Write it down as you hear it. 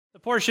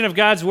Portion of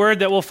God's Word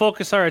that we'll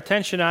focus our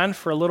attention on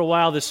for a little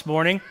while this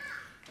morning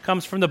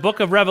comes from the book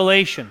of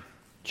Revelation,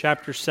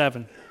 chapter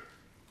 7.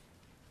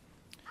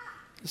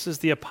 This is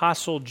the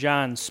Apostle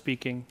John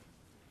speaking.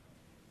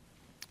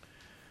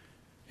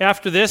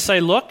 After this I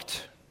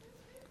looked,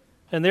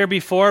 and there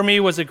before me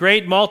was a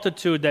great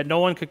multitude that no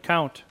one could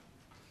count,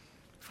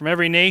 from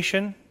every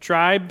nation,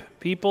 tribe,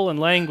 people, and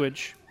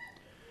language,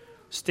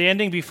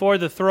 standing before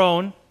the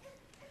throne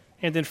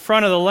and in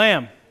front of the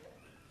Lamb.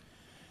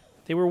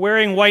 They were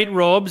wearing white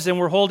robes and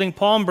were holding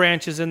palm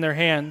branches in their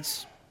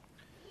hands.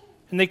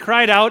 And they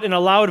cried out in a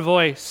loud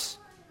voice,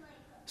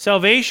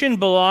 "Salvation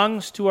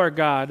belongs to our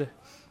God,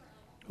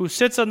 who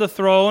sits on the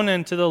throne,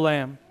 and to the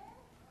Lamb."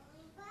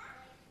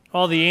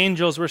 All the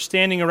angels were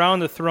standing around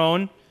the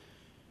throne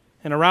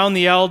and around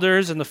the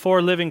elders and the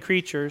four living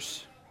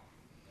creatures.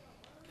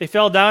 They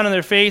fell down on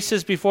their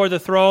faces before the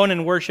throne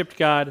and worshiped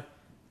God,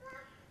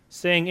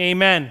 saying,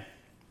 "Amen.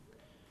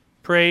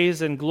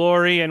 Praise and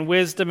glory and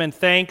wisdom and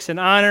thanks and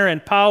honor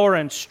and power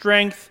and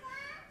strength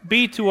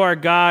be to our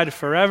God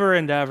forever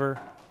and ever.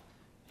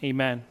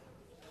 Amen."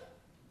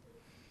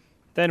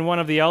 Then one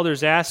of the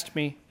elders asked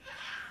me,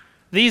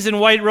 "These in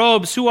white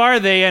robes, who are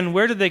they and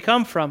where did they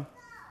come from?"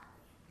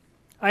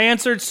 I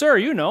answered, "Sir,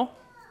 you know."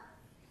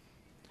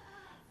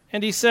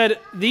 And he said,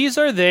 "These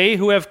are they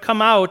who have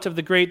come out of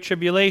the great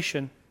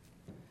tribulation.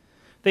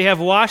 They have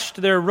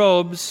washed their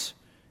robes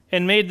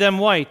and made them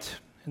white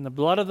in the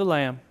blood of the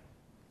Lamb.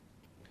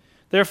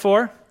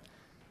 Therefore,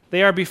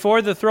 they are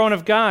before the throne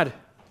of God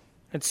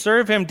and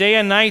serve him day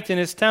and night in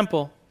his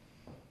temple,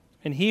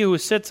 and he who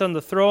sits on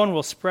the throne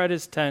will spread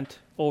his tent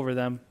over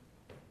them.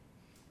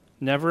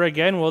 Never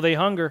again will they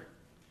hunger.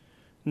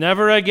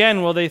 Never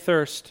again will they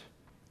thirst.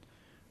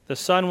 The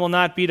sun will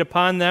not beat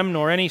upon them,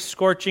 nor any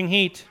scorching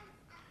heat.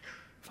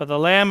 For the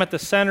Lamb at the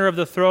center of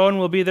the throne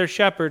will be their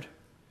shepherd,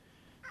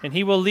 and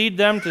he will lead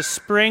them to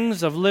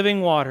springs of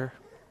living water,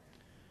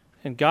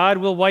 and God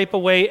will wipe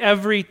away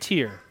every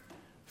tear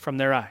from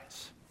their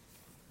eyes."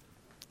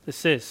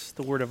 This is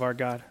the word of our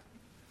God.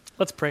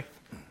 Let's pray.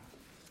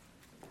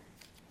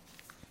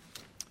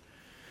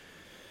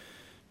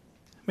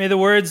 May the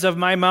words of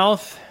my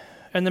mouth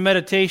and the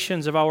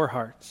meditations of our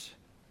hearts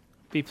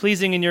be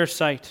pleasing in your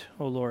sight,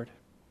 O Lord,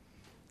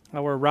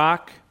 our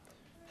rock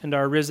and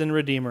our risen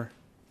Redeemer.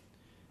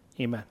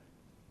 Amen.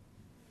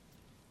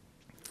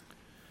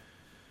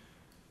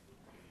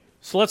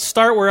 So let's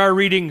start where our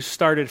reading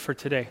started for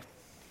today.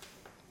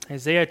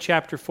 Isaiah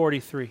chapter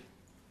 43.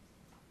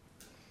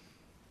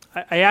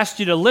 I asked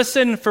you to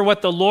listen for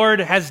what the Lord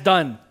has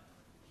done.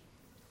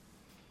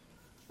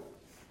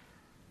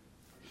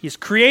 He's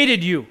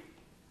created you.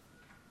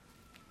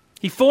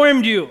 He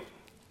formed you.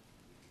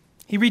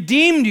 He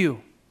redeemed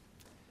you.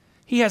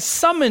 He has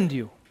summoned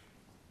you.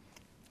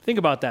 Think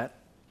about that.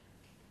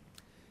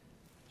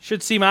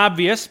 Should seem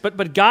obvious,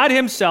 but God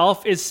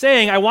himself is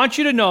saying, I want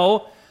you to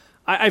know,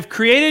 I've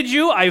created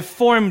you, I've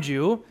formed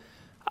you,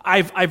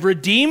 I've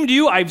redeemed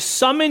you, I've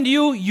summoned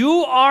you,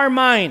 you are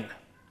mine.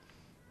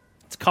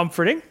 It's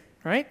comforting,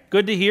 right?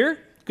 Good to hear,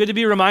 good to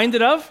be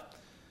reminded of.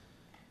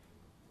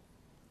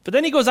 But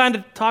then he goes on to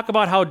talk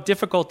about how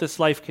difficult this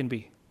life can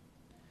be.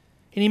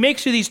 And he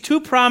makes you these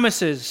two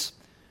promises,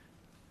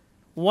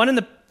 one in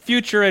the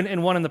future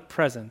and one in the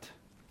present,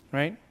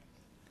 right?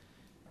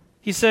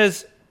 He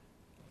says,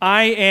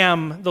 "I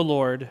am the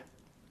Lord,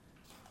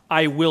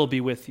 I will be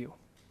with you."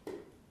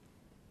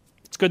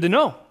 It's good to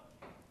know.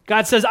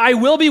 God says, I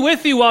will be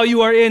with you while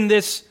you are in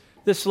this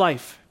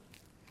life.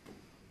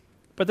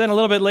 But then a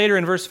little bit later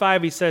in verse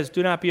 5, he says,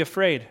 "Do not be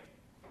afraid,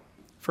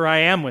 for I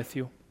am with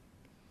you."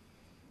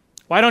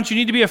 Why don't you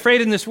need to be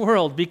afraid in this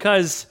world?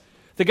 Because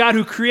the God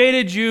who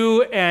created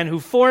you and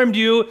who formed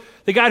you,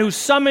 the God who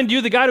summoned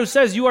you, the God who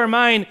says you are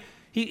mine,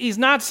 he's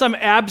not some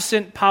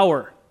absent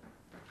power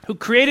who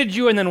created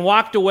you and then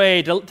walked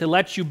away to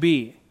let you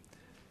be.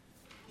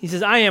 He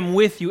says, I am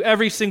with you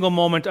every single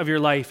moment of your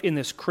life in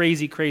this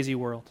crazy, crazy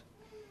world.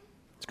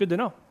 It's good to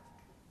know.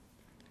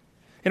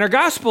 In our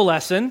gospel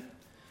lesson,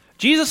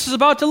 Jesus is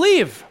about to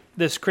leave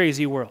this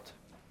crazy world.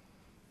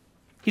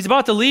 He's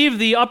about to leave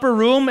the upper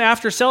room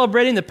after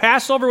celebrating the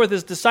Passover with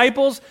his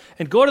disciples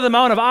and go to the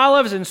Mount of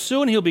Olives, and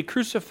soon he'll be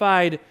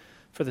crucified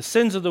for the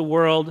sins of the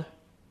world.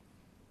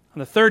 On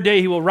the third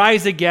day, he will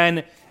rise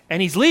again,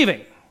 and he's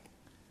leaving.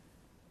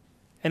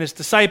 And his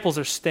disciples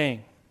are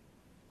staying.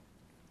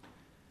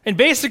 And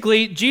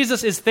basically,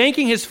 Jesus is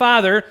thanking his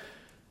Father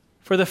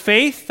for the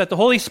faith that the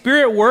Holy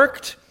Spirit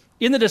worked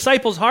in the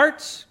disciples'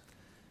 hearts.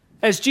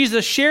 As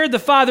Jesus shared the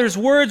Father's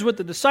words with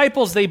the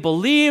disciples, they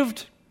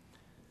believed.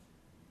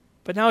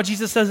 But now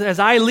Jesus says, as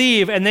I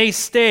leave and they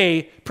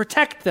stay,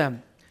 protect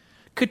them.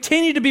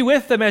 Continue to be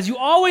with them as you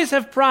always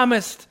have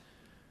promised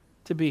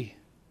to be.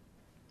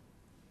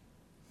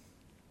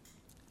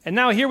 And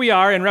now here we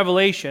are in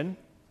Revelation.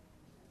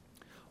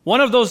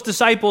 One of those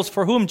disciples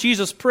for whom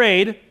Jesus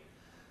prayed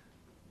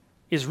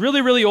is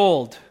really, really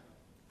old.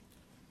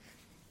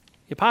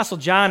 The Apostle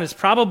John is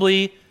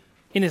probably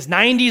in his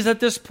 90s at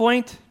this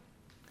point.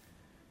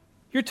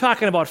 You're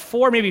talking about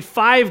 4, maybe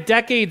 5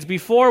 decades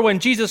before when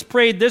Jesus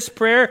prayed this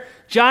prayer.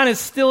 John is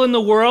still in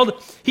the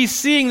world. He's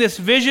seeing this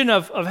vision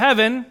of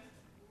heaven.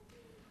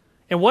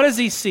 And what does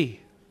he see?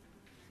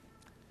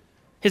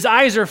 His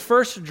eyes are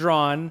first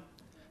drawn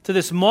to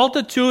this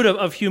multitude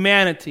of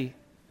humanity.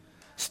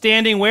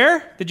 Standing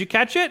where? Did you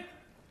catch it?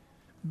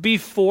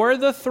 Before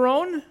the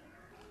throne.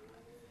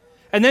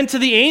 And then to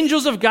the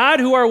angels of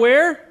God who are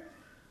where?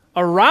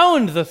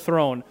 Around the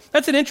throne.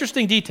 That's an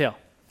interesting detail.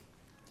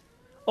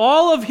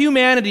 All of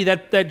humanity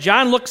that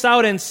John looks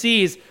out and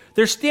sees,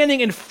 they're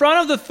standing in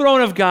front of the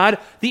throne of God.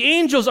 The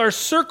angels are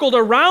circled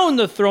around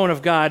the throne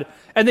of God,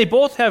 and they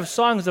both have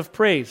songs of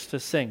praise to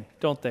sing,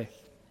 don't they?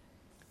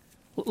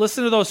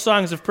 Listen to those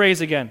songs of praise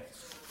again.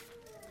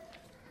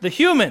 The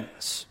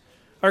humans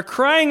are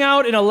crying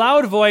out in a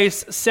loud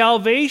voice,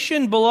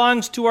 "Salvation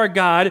belongs to our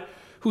God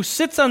who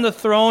sits on the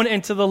throne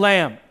and to the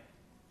Lamb."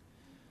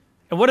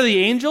 And what are the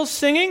angels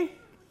singing?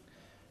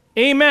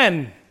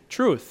 Amen.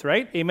 Truth,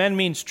 right? Amen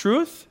means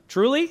truth,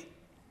 truly.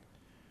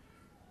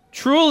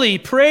 Truly,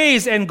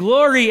 praise and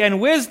glory and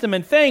wisdom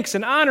and thanks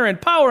and honor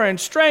and power and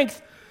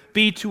strength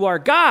be to our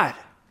God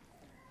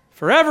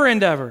forever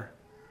and ever.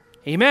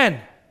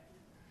 Amen.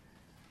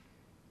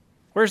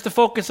 Where's the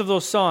focus of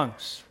those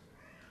songs?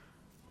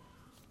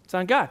 It's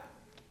on God,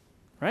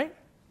 right?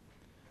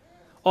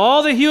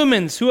 All the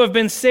humans who have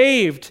been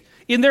saved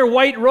in their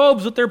white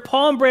robes with their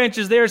palm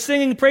branches, they are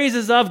singing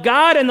praises of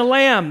God and the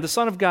Lamb, the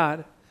Son of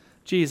God,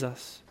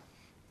 Jesus.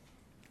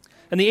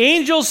 And the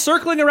angels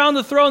circling around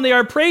the throne, they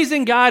are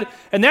praising God,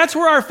 and that's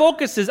where our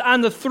focus is,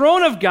 on the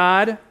throne of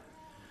God,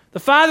 the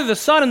Father, the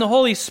Son, and the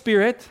Holy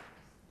Spirit.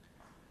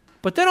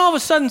 But then all of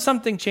a sudden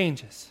something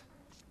changes.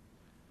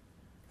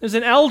 There's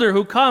an elder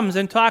who comes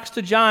and talks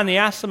to John. He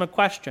asks him a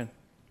question,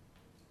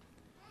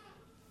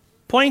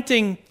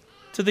 pointing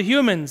to the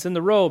humans in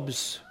the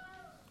robes.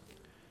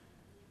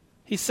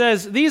 He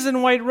says, "These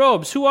in white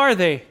robes, who are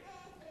they?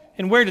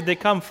 And where did they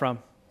come from?"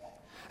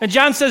 And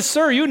John says,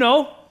 "Sir, you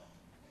know."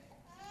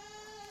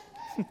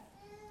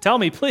 Tell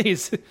me,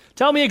 please.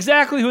 Tell me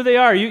exactly who they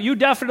are. You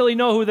definitely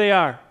know who they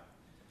are.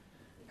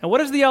 And what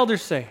does the elder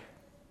say?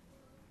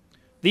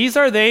 "These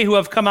are they who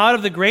have come out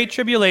of the great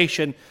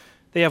tribulation.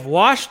 They have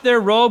washed their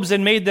robes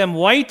and made them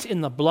white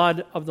in the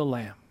blood of the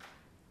Lamb."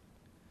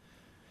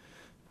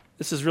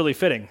 This is really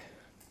fitting.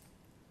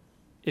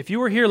 If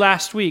you were here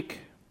last week,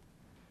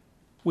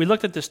 we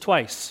looked at this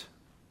twice.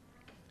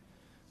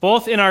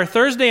 Both in our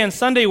Thursday and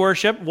Sunday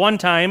worship, one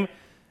time,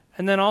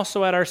 and then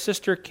also at our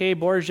sister Kay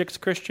Borjik's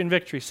Christian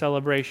Victory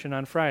celebration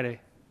on Friday.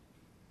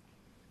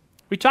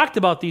 We talked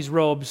about these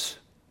robes.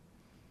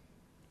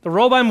 The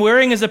robe I'm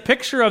wearing is a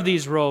picture of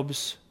these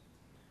robes.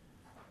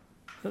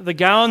 The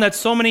gown that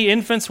so many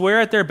infants wear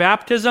at their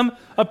baptism,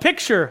 a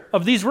picture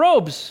of these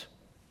robes.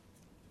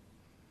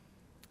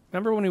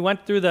 Remember when we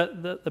went through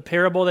the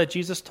parable that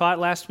Jesus taught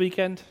last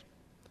weekend?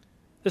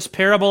 This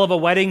parable of a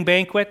wedding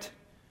banquet?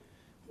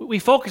 We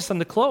focused on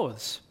the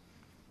clothes.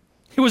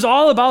 It was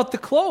all about the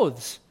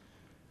clothes.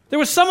 There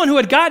was someone who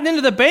had gotten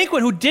into the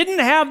banquet who didn't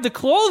have the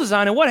clothes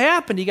on, and what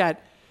happened? He got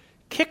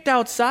kicked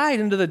outside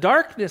into the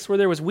darkness where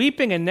there was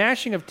weeping and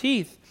gnashing of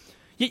teeth.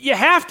 You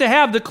have to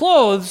have the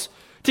clothes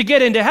to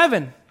get into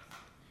heaven.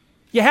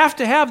 You have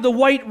to have the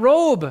white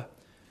robe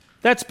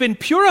that's been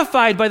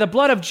purified by the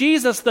blood of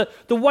Jesus, the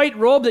white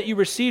robe that you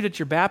received at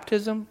your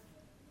baptism.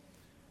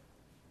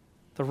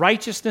 The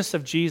righteousness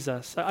of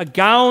Jesus, a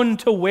gown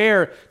to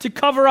wear to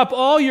cover up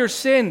all your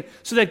sin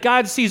so that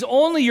God sees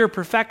only your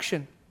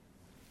perfection.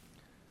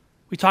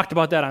 We talked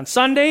about that on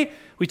Sunday.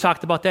 We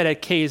talked about that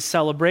at Kay's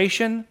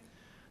celebration,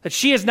 that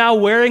she is now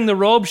wearing the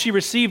robe she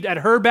received at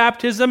her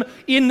baptism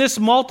in this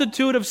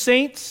multitude of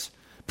saints,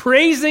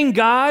 praising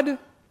God.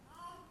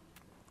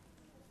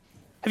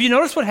 Have you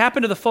noticed what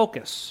happened to the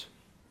focus?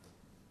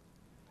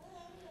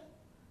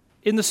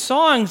 In the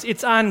songs,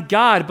 it's on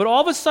God, but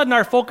all of a sudden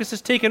our focus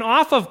is taken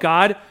off of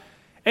God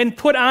and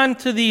put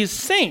onto these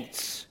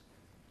saints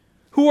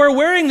who are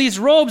wearing these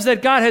robes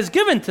that God has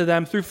given to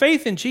them through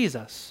faith in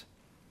Jesus.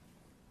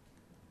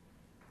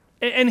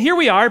 And here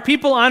we are,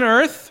 people on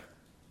earth,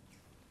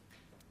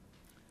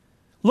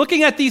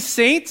 looking at these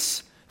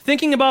saints,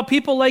 thinking about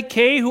people like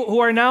Kay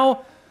who are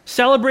now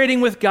celebrating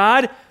with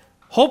God,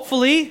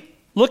 hopefully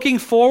looking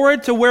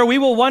forward to where we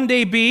will one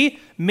day be.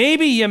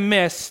 Maybe you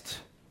missed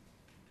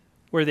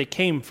where they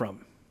came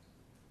from.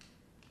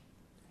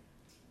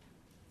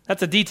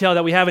 That's a detail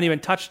that we haven't even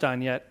touched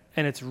on yet,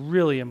 and it's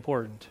really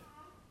important.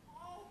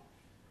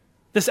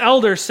 This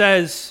elder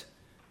says,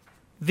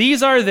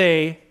 "These are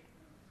they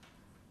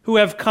who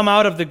have come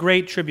out of the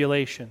great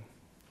tribulation."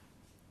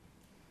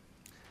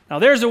 Now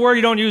there's a word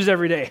you don't use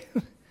every day.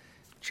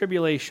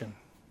 Tribulation.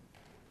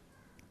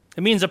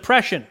 It means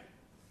oppression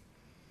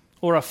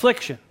or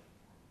affliction.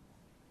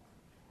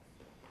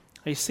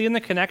 Are you seeing the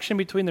connection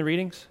between the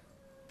readings?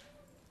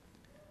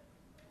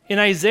 In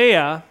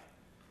Isaiah,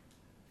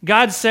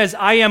 God says,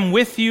 "I am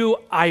with you,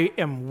 I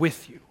am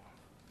with you."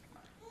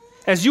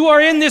 As you are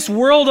in this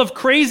world of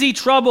crazy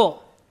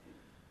trouble,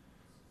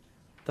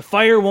 the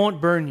fire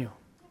won't burn you.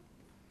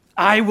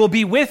 I will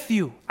be with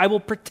you. I will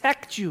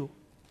protect you.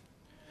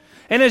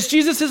 And as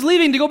Jesus is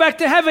leaving to go back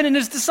to heaven and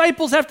his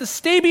disciples have to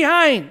stay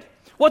behind,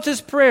 what's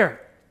his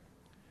prayer?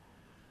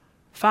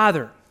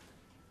 Father,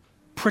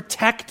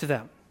 protect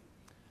them.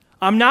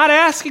 I'm not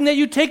asking that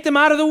you take them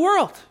out of the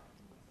world.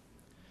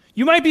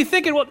 You might be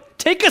thinking, well,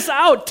 take us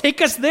out,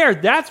 take us there.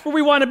 That's where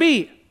we want to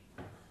be.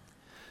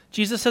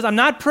 Jesus says, I'm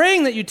not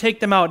praying that you take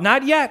them out,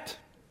 not yet.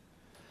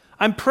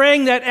 I'm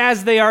praying that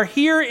as they are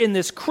here in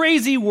this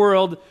crazy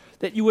world,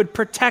 that you would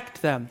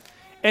protect them.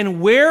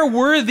 And where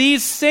were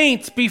these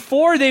saints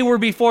before they were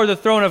before the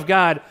throne of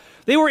God?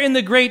 They were in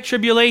the great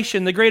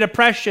tribulation, the great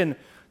oppression,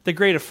 the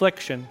great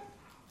affliction.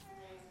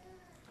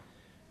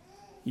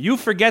 You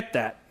forget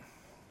that.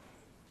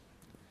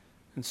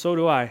 And so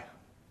do I.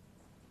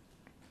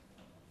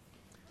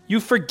 You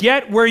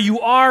forget where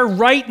you are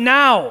right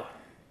now.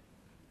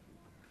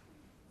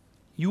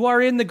 You are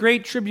in the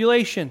great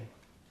tribulation.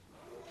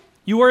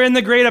 You are in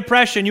the great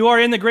oppression. You are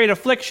in the great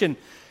affliction.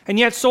 And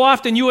yet so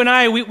often you and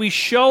I, we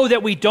show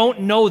that we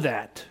don't know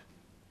that.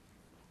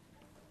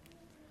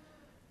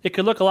 It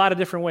could look a lot of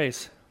different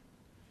ways.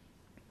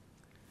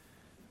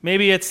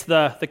 Maybe it's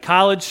the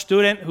college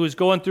student who's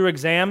going through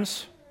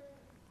exams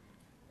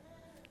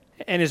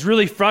and is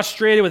really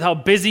frustrated with how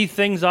busy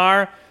things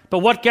are, but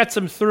what gets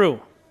them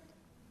through?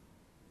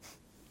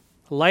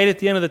 A light at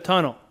the end of the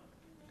tunnel.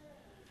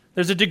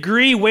 There's a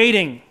degree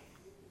waiting.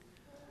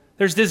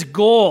 There's this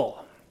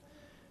goal.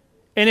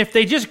 And if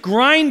they just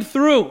grind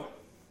through,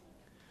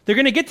 they're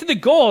going to get to the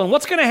goal. And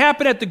what's going to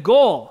happen at the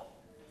goal?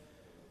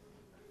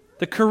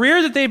 The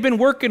career that they've been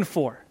working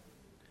for.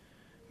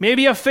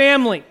 Maybe a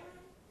family.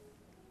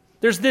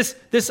 There's this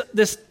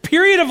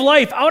period of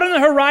life out on the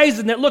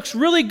horizon that looks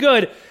really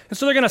good. And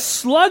so they're going to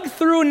slug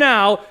through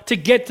now to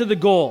get to the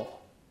goal.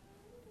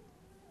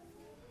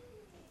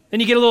 Then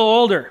you get a little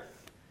older.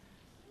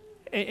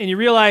 And you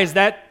realize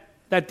that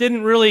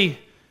didn't really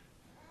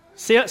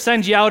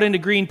send you out into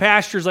green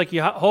pastures like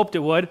you hoped it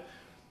would.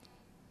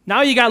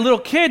 Now you got little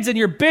kids and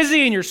you're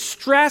busy and you're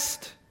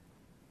stressed.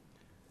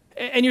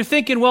 And you're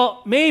thinking,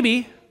 well,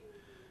 maybe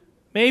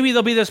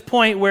there'll be this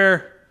point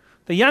where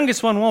the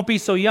youngest one won't be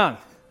so young.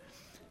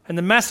 And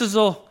the messes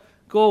will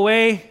go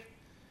away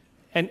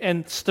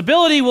and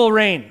stability will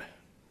reign.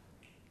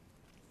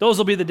 Those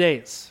will be the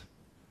days.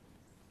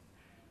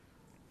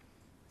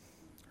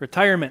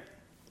 Retirement.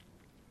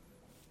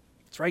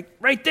 It's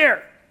right there.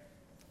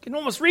 You can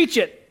almost reach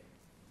it.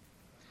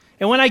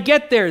 And when I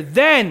get there,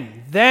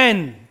 then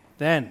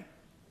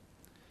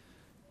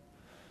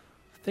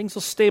things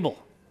will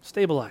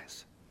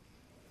stabilize.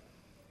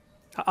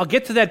 I'll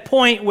get to that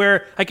point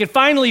where I can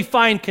finally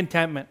find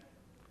contentment.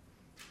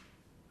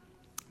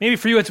 Maybe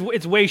for you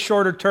it's way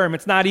shorter term.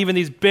 It's not even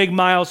these big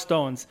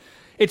milestones.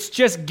 It's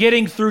just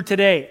getting through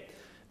today.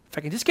 If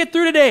I can just get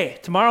through today,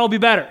 tomorrow will be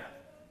better.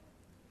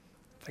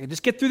 If I can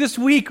just get through this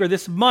week or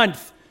this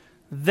month,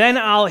 then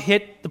I'll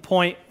hit the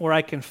point where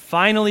I can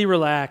finally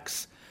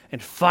relax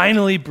and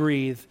finally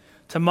breathe.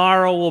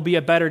 Tomorrow will be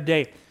a better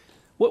day.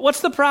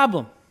 What's the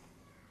problem?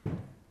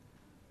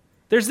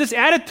 There's this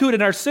attitude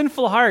in our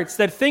sinful hearts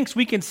that thinks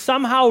we can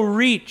somehow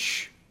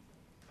reach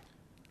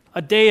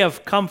a day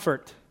of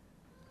comfort,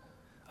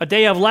 a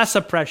day of less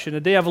oppression, a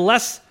day of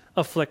less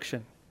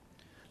affliction.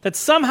 That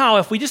somehow,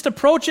 if we just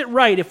approach it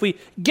right, if we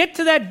get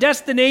to that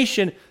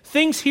destination,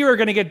 things here are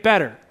going to get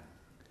better.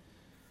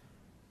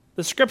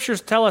 The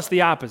scriptures tell us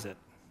the opposite.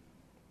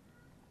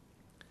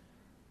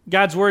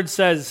 God's word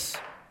says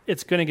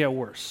it's going to get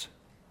worse.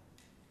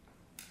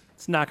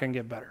 It's not going to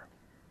get better.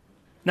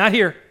 Not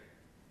here.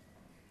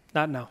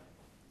 Not now.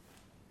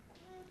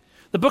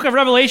 The book of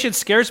Revelation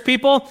scares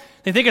people.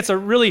 They think it's a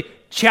really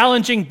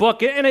challenging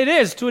book, and it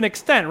is to an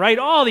extent, right?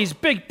 All these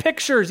big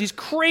pictures, these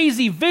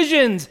crazy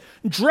visions,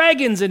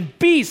 dragons and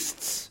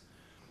beasts.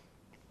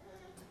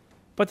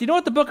 But do you know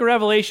what the book of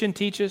Revelation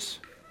teaches?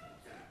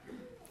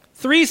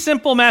 3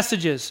 simple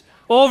messages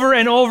over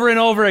and over and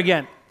over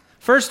again.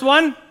 First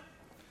one,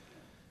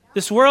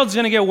 this world's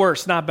going to get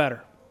worse, not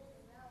better.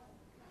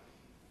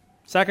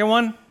 Second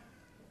one,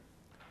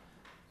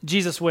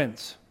 Jesus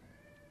wins.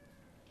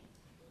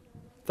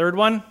 Third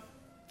one,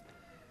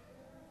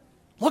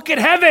 look at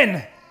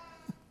heaven.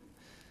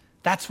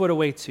 That's what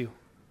awaits you.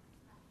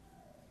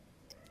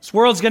 This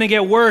world's going to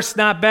get worse,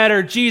 not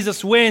better.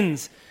 Jesus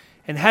wins,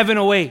 and heaven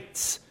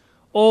awaits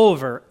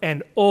over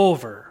and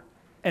over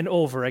and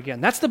over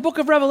again. That's the book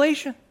of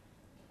Revelation.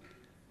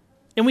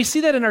 And we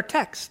see that in our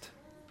text.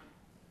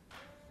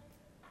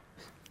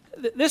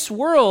 This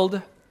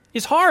world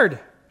is hard.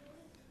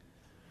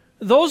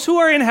 Those who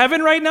are in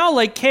heaven right now,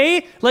 like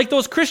Kay, like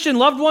those Christian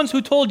loved ones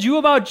who told you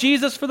about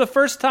Jesus for the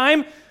first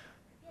time,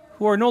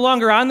 who are no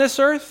longer on this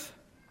earth,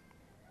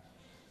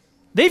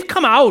 they've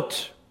come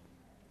out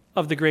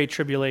of the great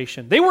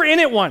tribulation. They were in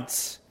it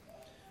once.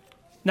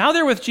 Now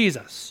they're with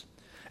Jesus.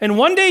 And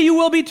one day you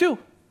will be too.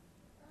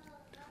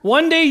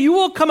 One day you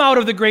will come out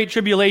of the great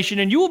tribulation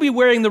and you will be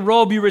wearing the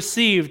robe you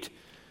received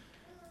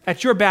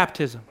at your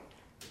baptism.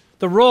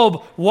 The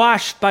robe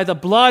washed by the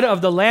blood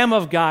of the Lamb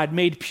of God,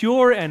 made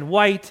pure and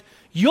white.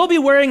 You'll be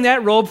wearing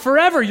that robe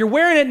forever. You're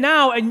wearing it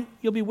now and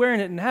you'll be wearing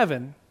it in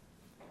heaven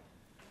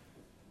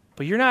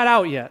But you're not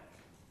out yet.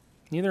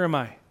 Neither am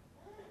I.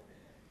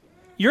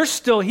 You're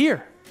still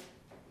here.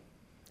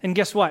 And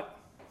guess what?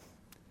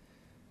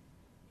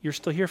 You're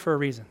still here for a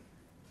reason.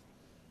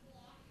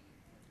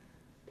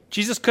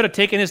 Jesus could have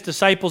taken his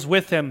disciples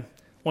with him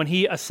when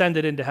he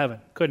ascended into heaven,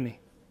 couldn't he?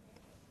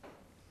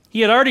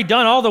 He had already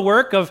done all the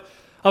work of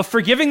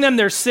forgiving them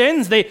their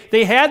sins.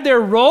 They had their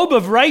robe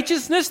of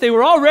righteousness. They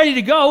were all ready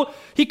to go.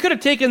 He could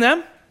have taken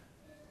them.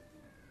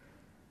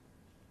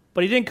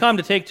 But he didn't come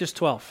to take just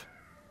 12.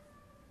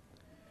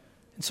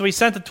 And so he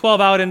sent the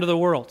 12 out into the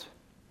world.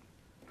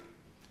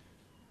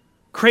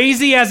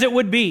 Crazy as it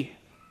would be,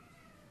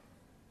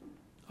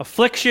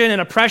 affliction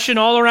and oppression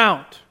all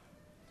around.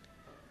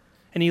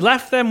 And he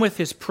left them with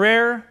his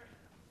prayer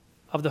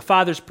of the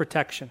Father's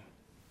protection.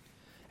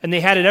 And they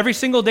had it every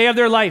single day of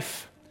their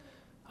life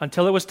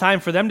until it was time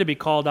for them to be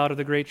called out of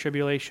the great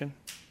tribulation.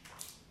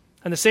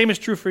 And the same is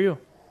true for you.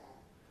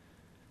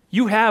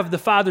 You have the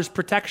Father's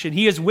protection.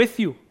 He is with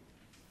you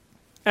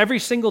every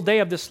single day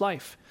of this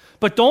life.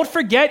 But don't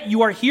forget,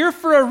 you are here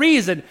for a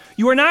reason.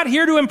 You are not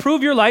here to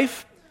improve your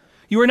life.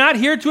 You are not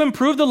here to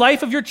improve the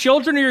life of your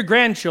children or your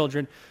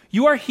grandchildren.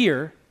 You are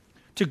here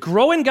to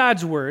grow in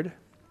God's Word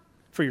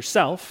for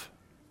yourself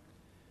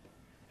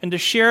and to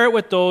share it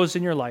with those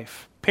in your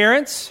life.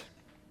 Parents,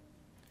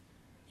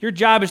 your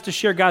job is to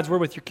share God's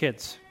Word with your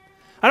kids.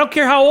 I don't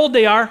care how old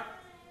they are.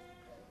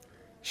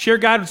 Share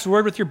God's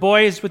Word with your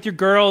boys, with your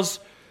girls,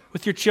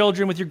 with your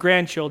children, with your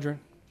grandchildren.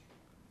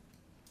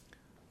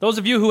 Those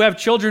of you who have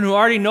children who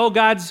already know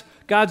God's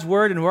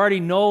Word and who already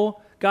know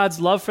God's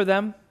love for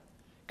them,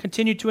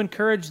 continue to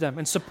encourage them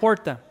and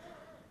support them.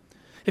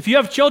 If you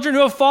have children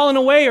who have fallen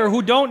away or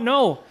who don't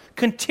know,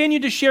 continue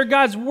to share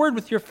God's Word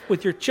with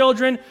your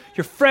children,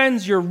 your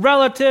friends, your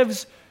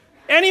relatives,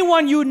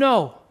 anyone you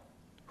know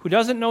who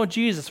doesn't know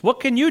Jesus. What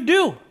can you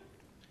do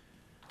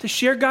to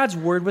share God's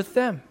Word with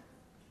them?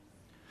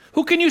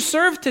 Who can you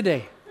serve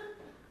today?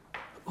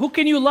 Who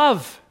can you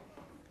love?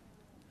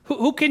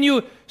 Who can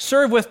you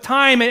serve with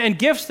time and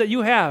gifts that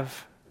you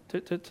have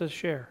to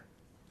share?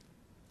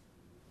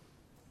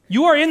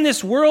 You are in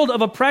this world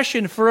of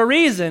oppression for a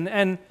reason,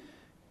 and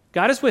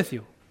God is with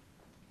you.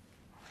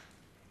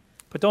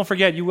 But don't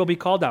forget, you will be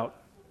called out.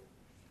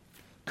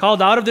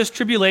 Called out of this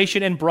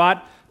tribulation and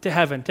brought to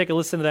heaven. Take a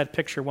listen to that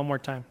picture one more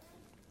time.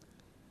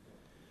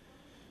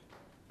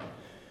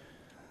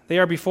 They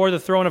are before the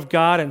throne of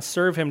God and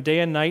serve him day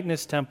and night in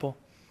his temple.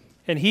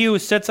 And he who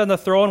sits on the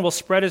throne will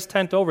spread his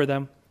tent over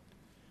them.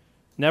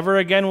 Never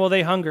again will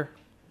they hunger.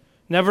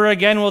 Never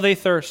again will they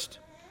thirst.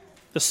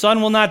 The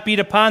sun will not beat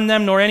upon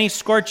them, nor any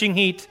scorching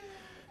heat.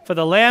 For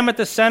the Lamb at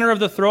the center of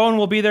the throne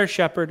will be their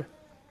shepherd.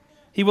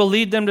 He will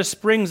lead them to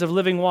springs of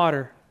living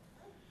water,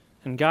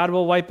 and God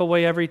will wipe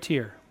away every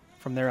tear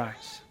from their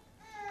eyes.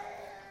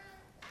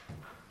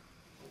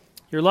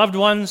 Your loved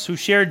ones who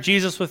shared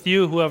Jesus with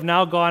you, who have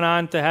now gone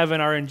on to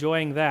heaven, are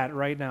enjoying that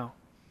right now.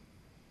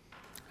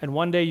 And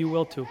one day you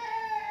will too.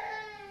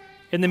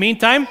 In the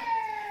meantime,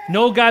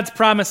 know God's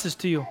promises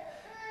to you.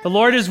 The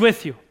Lord is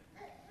with you.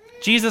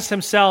 Jesus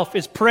himself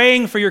is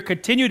praying for your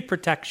continued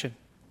protection.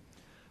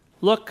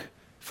 Look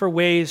for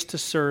ways to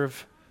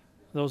serve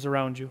those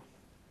around you.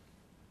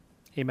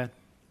 Amen.